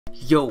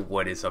Yo,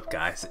 what is up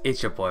guys,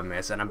 it's your boy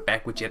Mess and I'm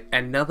back with yet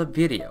another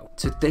video.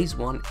 Today's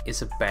one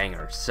is a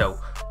banger. So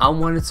I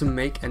wanted to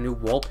make a new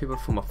wallpaper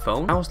for my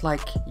phone. I was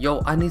like,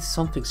 yo, I need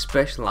something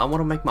special, I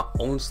want to make my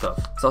own stuff.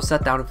 So I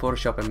sat down in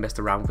Photoshop and messed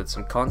around with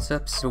some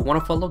concepts. If you want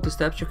to follow the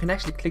steps, you can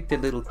actually click the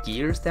little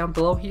gears down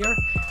below here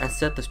and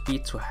set the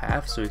speed to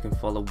half so you can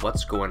follow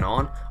what's going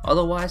on.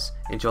 Otherwise,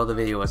 enjoy the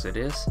video as it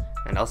is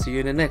and I'll see you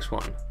in the next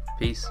one.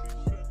 Peace.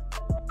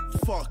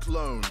 Fuck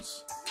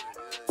loans.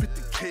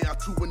 50k out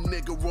to a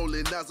nigga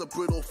rolling as a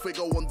brittle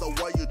figure. Wonder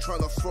why you're trying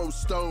to throw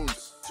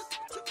stones.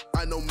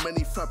 I know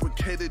many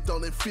fabricated,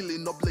 don't ain't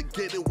feeling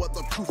obligated. What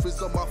the proof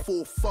is on my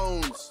 4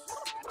 phones.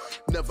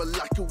 Never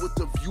lacking with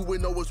the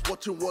viewing, always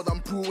watching what I'm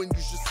brewing.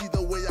 You should see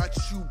the way I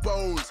chew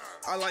bones.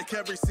 I like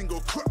every single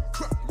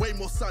crack, way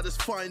more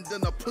satisfying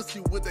than a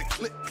pussy with a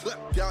click.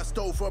 Gassed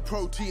over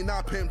protein,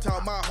 I pimped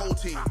out my whole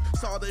team.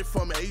 Started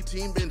from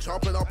 18, been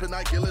chopping up in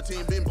that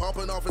guillotine, been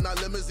popping off in that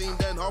limousine,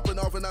 then hopping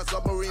off in that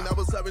submarine. I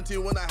was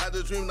 17 when I had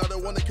a dream, now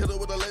they wanna kill it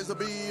with a laser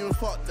beam.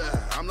 Fuck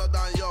that, I'm not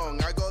that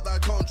young, I got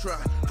that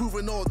contract,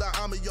 proving all that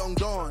I'm a young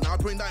Don, I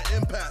bring that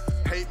impact.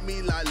 Hate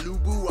me like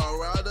Lubu, I'd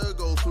rather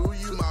go through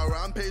you. My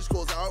rampage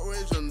cause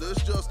outrage and this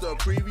just a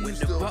preview. When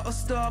the bottles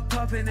start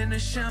popping and the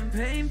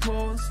champagne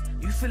pours,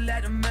 you feel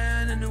like a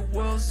man and the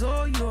world's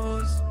all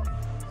yours.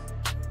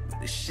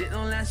 But this shit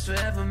don't last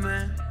forever,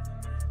 man.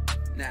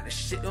 Nah, this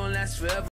shit don't last forever.